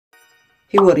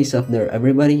Hey, what is up there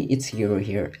everybody, it's Hiro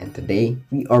here, and today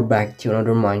we are back to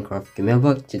another Minecraft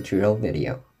Gimmelbug tutorial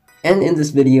video. And in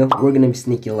this video, we're gonna be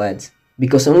sneaky lads,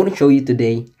 because I'm gonna show you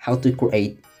today how to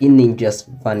create a ninja's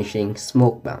vanishing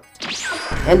smoke bomb.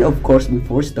 And of course,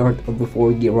 before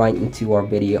we get right into our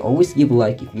video, always give a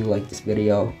like if you like this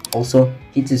video. Also,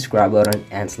 hit the subscribe button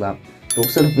and slap the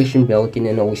notification bell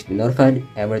and always be notified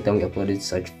every time we upload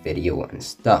such video and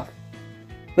stuff.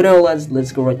 But now lads,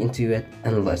 let's go right into it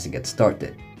and let's get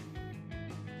started.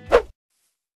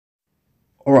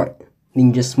 Alright,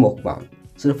 ninja smoke bomb.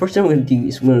 So the first thing we're going to do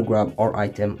is we're going to grab our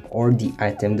item or the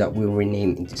item that we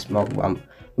rename into smoke bomb,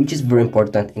 which is very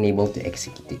important and able to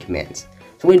execute the commands.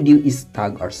 So what we're going to do is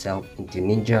tag ourselves into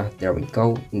ninja. There we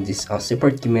go. In this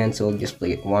separate command, so we'll just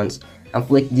play it once and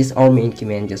flick this our main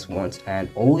command just once, and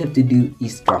all we have to do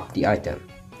is drop the item.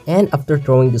 And after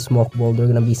throwing the smoke ball, there's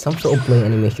gonna be some sort of play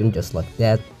animation just like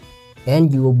that,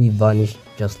 and you will be vanished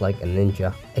just like a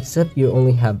ninja, except you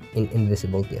only have an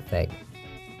invisibility effect.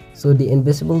 So the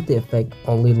invisibility effect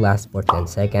only lasts for 10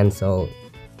 seconds, so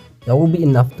that will be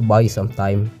enough to buy you some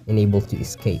time and able to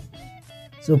escape.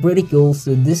 So pretty cool.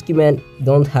 So this command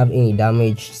don't have any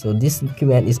damage, so this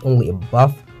command is only a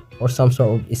buff or some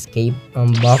sort of escape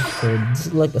buff. So this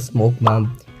is like a smoke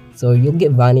bomb. So you'll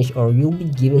get vanished or you'll be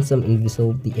given some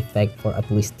invisibility effect for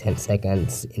at least 10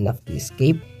 seconds, enough to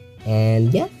escape.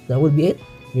 And yeah, that would be it.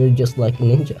 You're just like a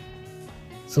ninja.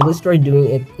 So let's try doing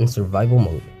it in survival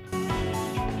mode.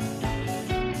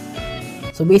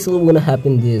 So basically what's gonna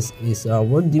happen is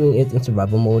we're doing it in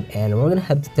survival mode, and we're gonna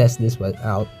have to test this one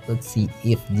out. Let's see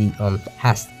if the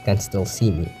Hast can still see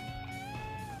me.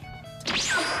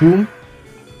 Boom.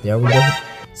 There we go.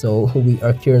 So we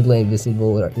are currently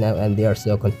invisible right now and they are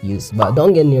so confused, but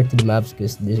don't get near to the maps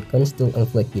because they can still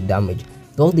inflict you damage,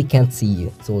 though they can't see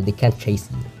you, so they can't chase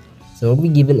you. So we'll be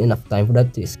given enough time for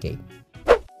that to escape.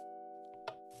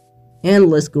 And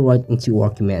let's go right into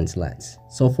our commands lads.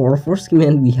 So for our first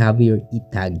command, we have here a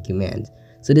tag command.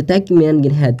 So the tag command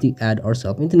gonna have to add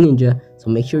ourselves into ninja, so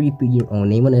make sure you put your own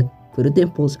name on it, put a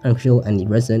impulse, actual, and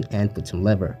resin, and put some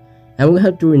lever. And we'll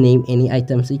have to rename any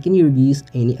item, so you can reuse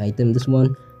any item this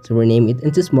one. So rename it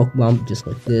into smoke bomb just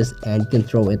like this, and you can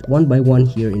throw it one by one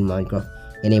here in Minecraft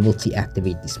and able to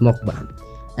activate the smoke bomb.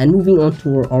 And moving on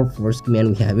to our first command,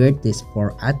 we have here this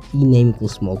for @name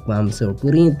equals smoke bomb. So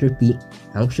putting it repeat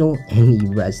actual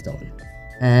and redstone.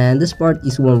 And this part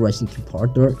is one resin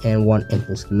compartner and one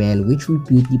impulse command which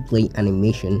repeat the play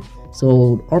animation.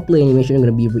 So our play animation is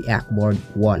gonna be react board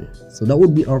 1. So that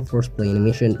would be our first play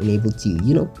animation, enabled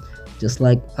to just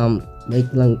like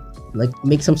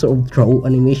make some sort of throw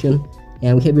animation.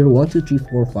 And we have here 1 2 3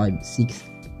 4 5 6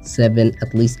 7,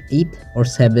 at least 8 or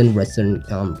 7 resin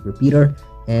repeater,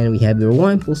 and we have your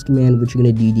one impulse command which is going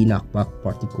to do the knockback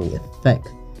particle effect.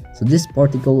 So this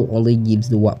particle only gives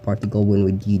the what particle when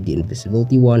we do the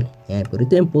invisibility one, and put it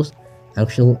to impulse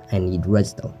actual and need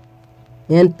redstone,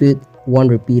 and put one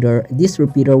repeater. This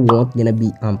repeater won't gonna be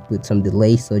put some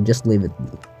delay, so just leave it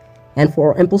be. And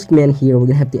for our impulse command here, we're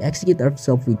gonna have to execute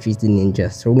ourselves, which is the ninja.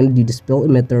 So we're gonna do the spell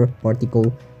emitter,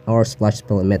 particle, or splash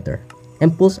spell emitter,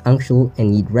 impulse, actual,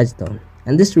 and need redstone.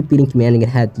 And this repeating command we're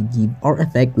gonna have to give our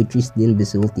effect, which is the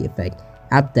invisibility effect,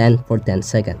 at 10 for 10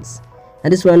 seconds.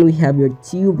 And this one we have your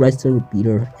 2 redstone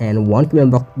repeater and 1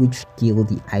 command block which kill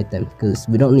the item, because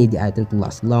we don't need the item to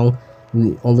last long.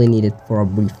 We only need it for a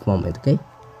brief moment, okay?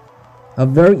 A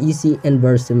very easy and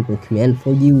very simple command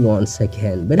for you once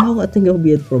again. But now I think that'll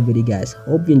be it for video guys.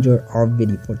 Hope you enjoyed our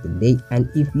video for today,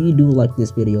 and if you do like this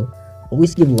video,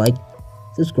 always give a like,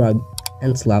 subscribe,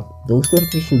 and slap those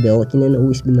notification bell and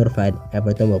always be notified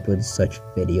every time I upload such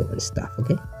video and stuff,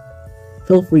 okay?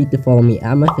 Feel free to follow me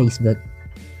at my Facebook,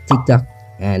 TikTok,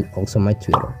 and also my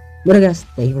Twitter. But guys,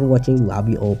 thank you for watching, love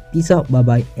you all, peace out, bye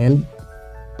bye, and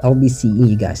I'll be seeing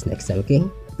you guys next time, okay?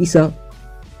 Peace out,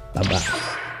 bye bye.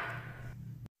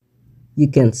 You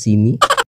can see me.